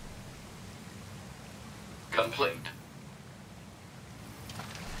 Complete.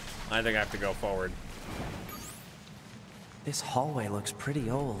 I think I have to go forward. This hallway looks pretty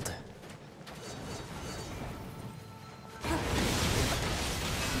old.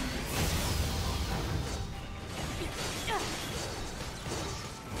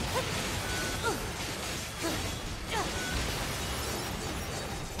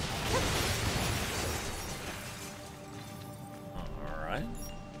 Alright.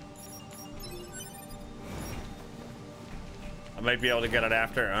 I might be able to get it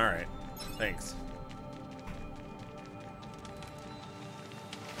after. Alright. Thanks.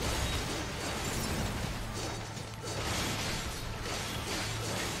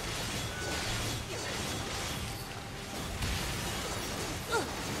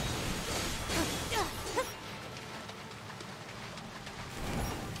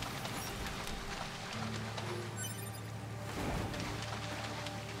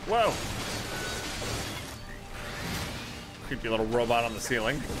 Whoa! Creepy little robot on the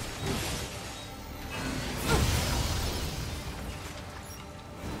ceiling.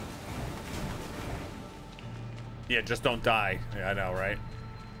 Yeah, just don't die. Yeah, I know, right?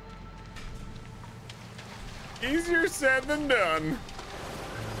 Easier said than done.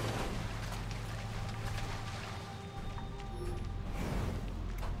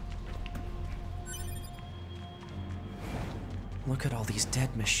 Look at all these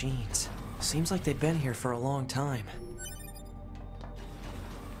dead machines. Seems like they've been here for a long time.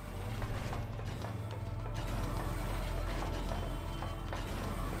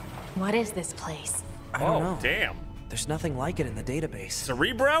 What is this place? I don't know. Oh, damn. There's nothing like it in the database.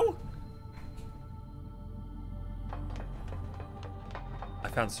 Cerebro? I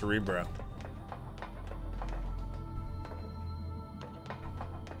found Cerebro.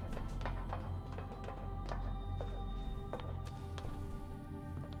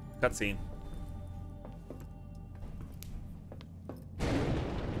 Cutscene.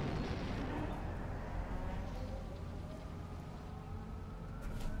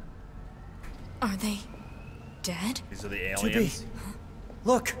 Are they dead? These are the aliens.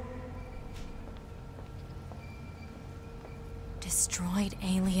 Look! Destroyed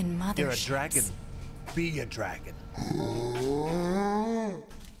alien motherships. You're a dragon. Be a dragon.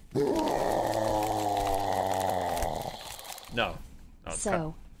 No.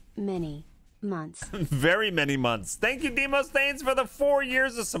 So many months. Very many months. Thank you, Demo Stains, for the 4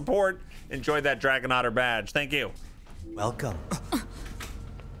 years of support. Enjoyed that Dragon Otter badge. Thank you. Welcome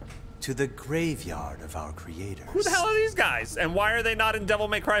to the graveyard of our creators. Who the hell are these guys? And why are they not in Devil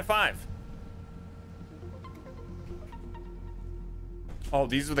May Cry 5? Oh,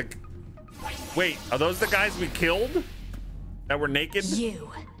 these are the... Wait, are those the guys we killed? That were naked?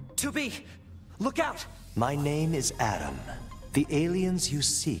 You. 2B! Look out! My name is Adam. The aliens you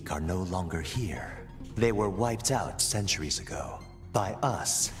seek are no longer here. They were wiped out centuries ago. By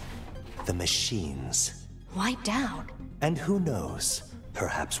us. The machines. Wiped out? And who knows?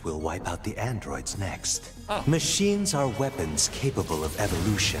 Perhaps we'll wipe out the androids next. Oh. Machines are weapons capable of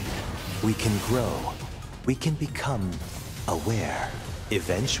evolution. We can grow. We can become aware.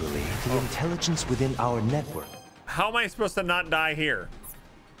 Eventually, the intelligence within our network. How am I supposed to not die here?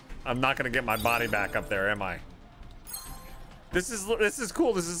 I'm not gonna get my body back up there, am I? This is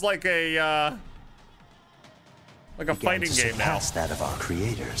cool. This is like a fighting game now. Surpass that of our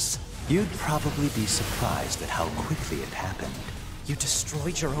creators. You'd probably be surprised at how quickly it happened. You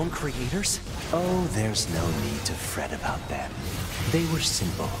destroyed your own creators? Oh, there's no need to fret about them. They were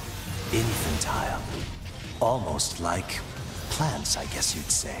simple, infantile, almost like plants, I guess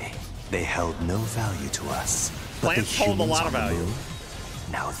you'd say. They held no value to us. But Plants the hold a humans lot of on the value. moon,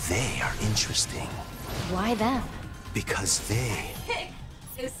 now they are interesting. Why them? Because they Kick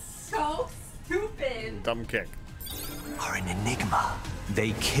is so stupid. Dumb kick. are an enigma.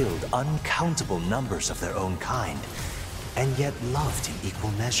 They killed uncountable numbers of their own kind, and yet loved in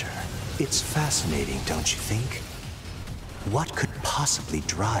equal measure. It's fascinating, don't you think? What could possibly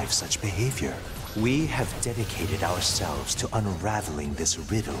drive such behavior? We have dedicated ourselves to unraveling this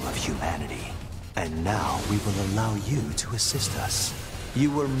riddle of humanity. And now we will allow you to assist us.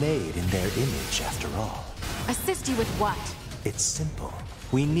 You were made in their image, after all. Assist you with what? It's simple.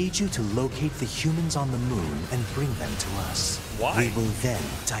 We need you to locate the humans on the moon and bring them to us. Why? We will then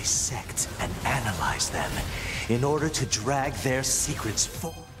dissect and analyze them in order to drag their secrets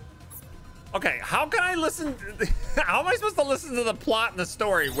forward. Okay, how can I listen? How am I supposed to listen to the plot and the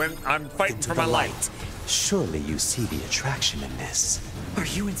story when I'm fighting for my life? Surely you see the attraction in this. Are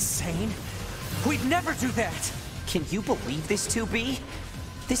you insane? We'd never do that! Can you believe this, 2B?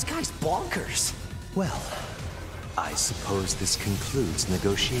 This guy's bonkers. Well, I suppose this concludes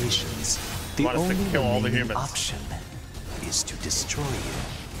negotiations. The Want us to only kill all the remaining humans. option is to destroy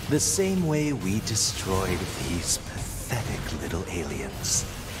you. The same way we destroyed these pathetic little aliens.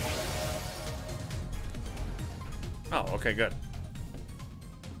 Oh, okay, good.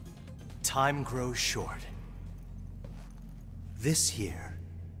 Time grows short. This year,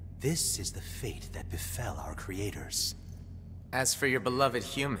 this is the fate that befell our creators. As for your beloved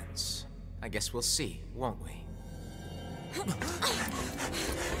humans, I guess we'll see, won't we?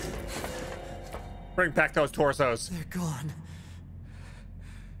 Bring back those torsos. They're gone.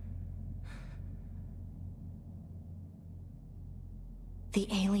 The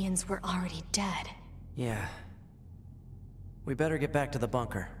aliens were already dead. Yeah. We better get back to the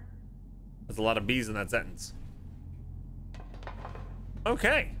bunker. There's a lot of B's in that sentence.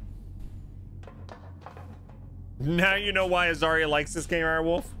 Okay. Now you know why Azaria likes this game,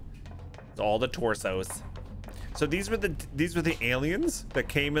 Airwolf. It's all the torsos. So these were the aliens that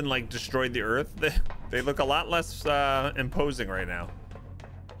came and like destroyed the Earth. They look a lot less imposing right now.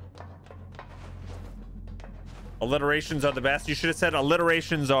 Alliterations are the best. You should have said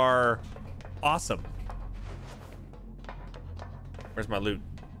alliterations are awesome. Where's my loot?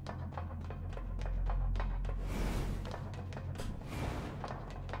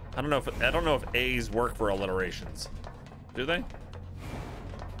 I don't know if A's work for alliterations. Do they?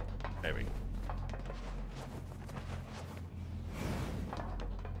 Maybe.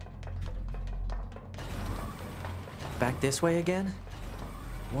 Back this way again?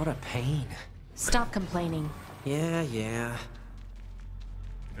 What a pain. Stop complaining. Yeah.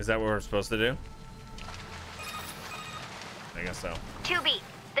 Is that what we're supposed to do? I guess so. 2B,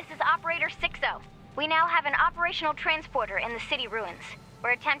 this is Operator 60. We now have an operational transporter in the city ruins.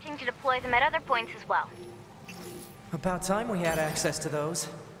 We're attempting to deploy them at other points as well. About time we had access to those.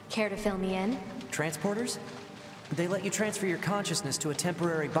 Care to fill me in? Transporters? They let you transfer your consciousness to a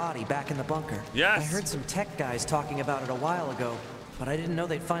temporary body back in the bunker. Yes. I heard some tech guys talking about it a while ago, but I didn't know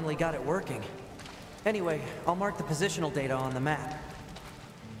they'd finally got it working. Anyway, I'll mark the positional data on the map.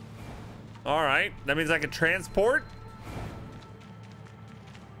 All right, that means I can transport.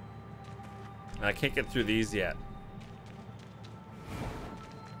 I can't get through these yet.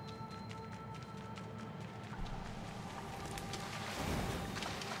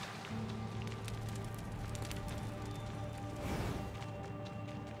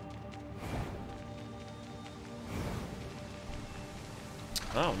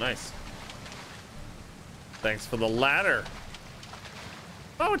 Oh, nice. Thanks for the ladder.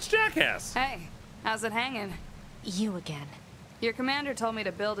 Oh, it's Jackass. Hey, how's it hanging? You again. Your commander told me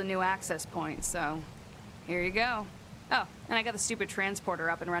to build a new access point, so here you go. Oh, and I got the stupid transporter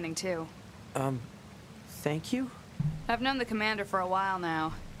up and running too. Thank you? I've known the commander for a while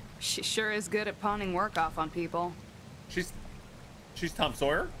now. She sure is good at pawning work off on people. She's Tom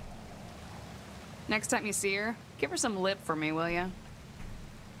Sawyer? Next time you see her, give her some lip for me, will ya?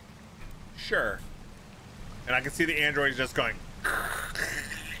 Sure. And I can see the androids just going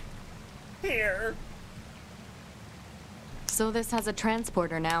here. So this has a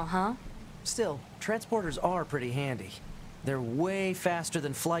transporter now, huh? Still, transporters are pretty handy. They're way faster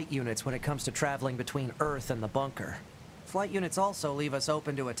than flight units when it comes to traveling between Earth and the bunker. Flight units also leave us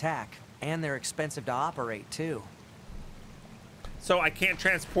open to attack, and they're expensive to operate too. So I can't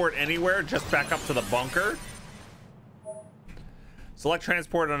transport anywhere, just back up to the bunker? Select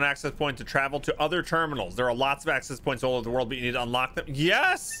transport on an access point to travel to other terminals. There are lots of access points all over the world, but you need to unlock them.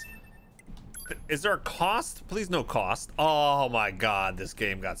 Yes! Is there a cost? Please no cost. Oh my god, this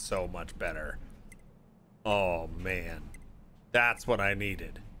game got so much better. Oh man. That's what I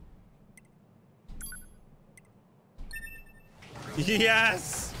needed.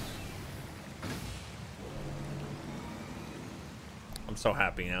 Yes! I'm so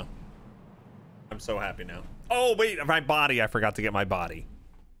happy now. I'm so happy now. Oh, wait, my body. I forgot to get my body.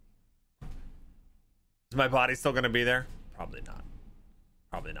 Is my body still going to be there? Probably not.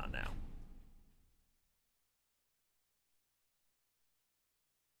 Probably not now.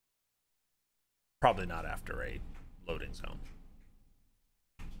 Probably not after a loading zone.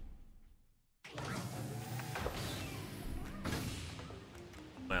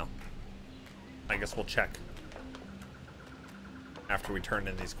 Well, I guess we'll check after we turn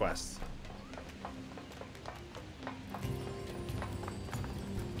in these quests.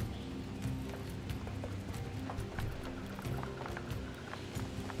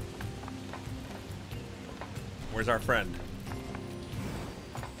 Where's our friend?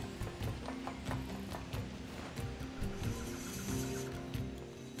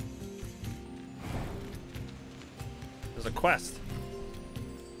 There's a quest.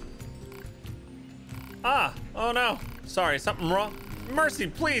 Ah, oh no. Sorry, something wrong. Mercy,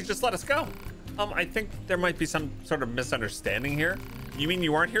 please, just let us go. I think there might be some sort of misunderstanding here. You mean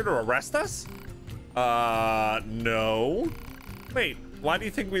you aren't here to arrest us? No. Wait, why do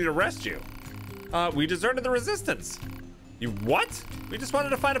you think we'd arrest you? We deserted the resistance. You what? We just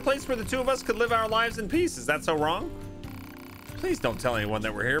wanted to find a place where the two of us could live our lives in peace. Is that so wrong? Please don't tell anyone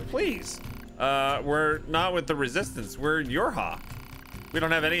that we're here, please. We're not with the resistance. We're YoRHa. We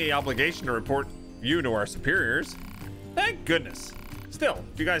don't have any obligation to report you to our superiors. Thank goodness. Still,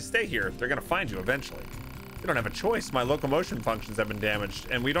 if you guys stay here, they're gonna find you eventually. We don't have a choice. My locomotion functions have been damaged,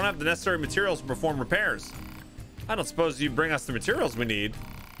 and we don't have the necessary materials to perform repairs. I don't suppose you'd bring us the materials we need.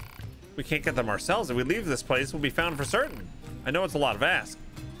 We can't get them ourselves. If we leave this place, we'll be found for certain. I know it's a lot of ask,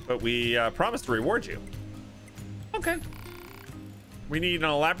 but we promise to reward you. Okay. We need an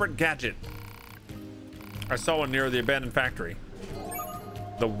elaborate gadget. I saw one near the abandoned factory.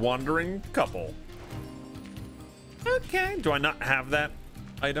 The wandering couple. Okay. Do I not have that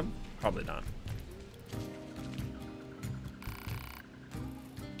item? Probably not.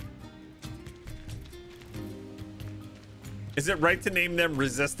 Is it right to name them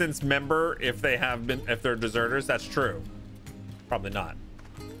resistance member if they have been, if they're deserters? That's true. Probably not.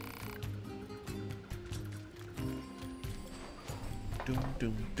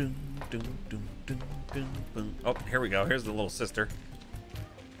 Oh, here we go. Here's the little sister.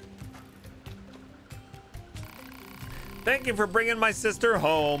 Thank you for bringing my sister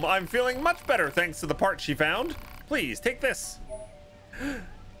home. I'm feeling much better thanks to the part she found. Please take this.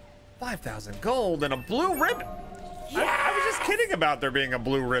 5,000 gold and a blue ribbon. Yes! I was just kidding about there being a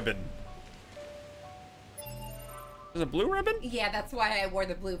blue ribbon. There's a blue ribbon? Yeah, that's why I wore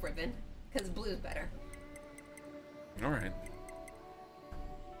the blue ribbon. Because blue's better. All right.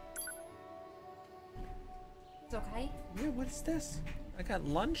 It's okay? Yeah, what is this? I got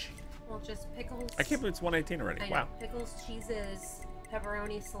lunch? Well, just pickles. I can't believe it's 118 already. I know. Wow. Pickles, cheeses,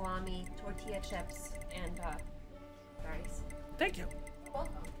 pepperoni, salami, tortilla chips, and fries. Thank you. You're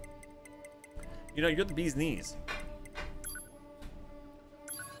welcome. You know, you're the bee's knees.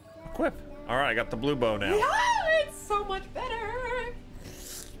 Equip. All right, I got the blue bow now. Yeah, it's so much better.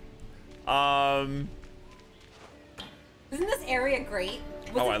 Isn't this area great?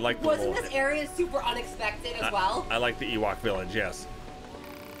 I like the Wasn't this area super unexpected as well? I like the Ewok village, yes.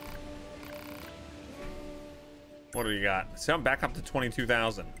 What do you got? See, I'm back up to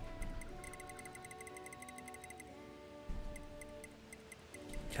 22,000.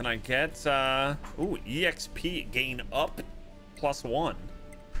 Can I get, ooh, EXP gain up +1.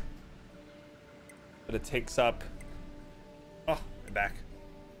 But it takes up, oh, I'm back.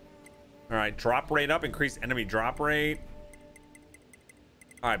 All right, drop rate up, increase enemy drop rate.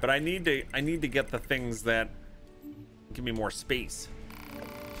 All right, but I need to get the things that give me more space.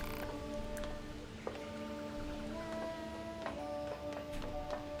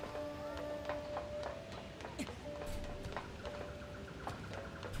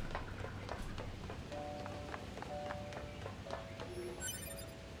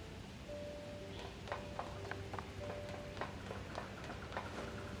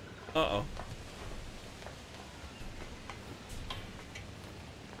 Uh-oh.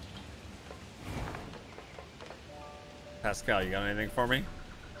 Pascal, you got anything for me?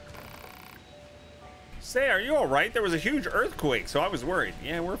 Say, are you all right? There was a huge earthquake, so I was worried.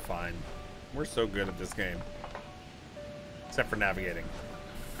 Yeah, we're fine. We're so good at this game. Except for navigating.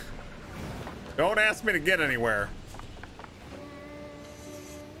 Don't ask me to get anywhere.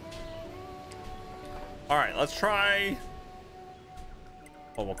 All right, let's try...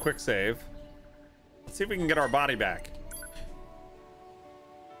 Oh, well, quick save. Let's see if we can get our body back.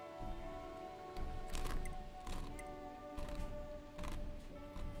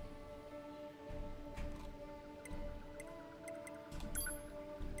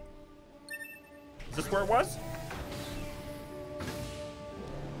 Is this where it was?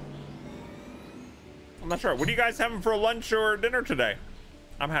 I'm not sure. What are you guys having for lunch or dinner today?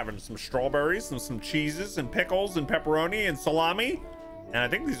 I'm having some strawberries and some cheeses and pickles and pepperoni and salami. And I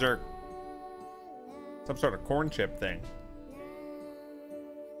think these are some sort of corn chip thing.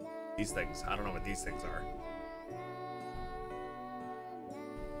 These things. I don't know what these things are.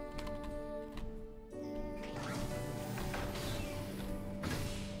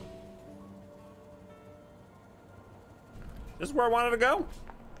 This is where I wanted to go?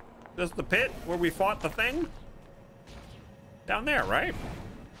 This is the pit where we fought the thing? Down there, right?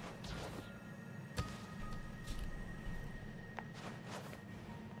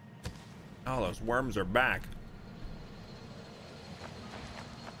 Oh, those worms are back.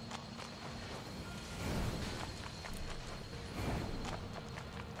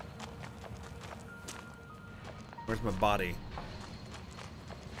 Where's my body?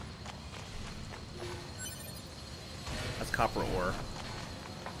 That's copper ore.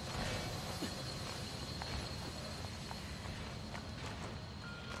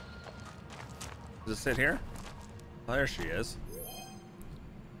 Does it sit here? Oh, there she is.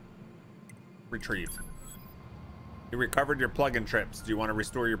 Retrieve. You recovered your plug-in trips. Do you want to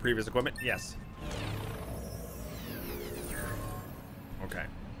restore your previous equipment? Yes. Okay.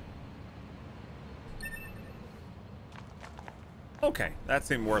 Okay, that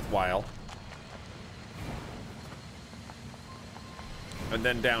seemed worthwhile. And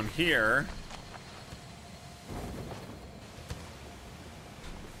then down here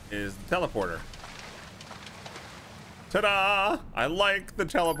is the teleporter. Ta-da! I like the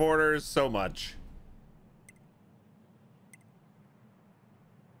teleporters so much.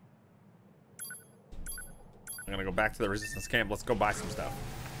 I'm gonna go back to the resistance camp. Let's go buy some stuff.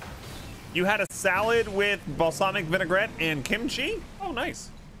 You had a salad with balsamic vinaigrette and kimchi? Oh,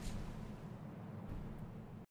 nice.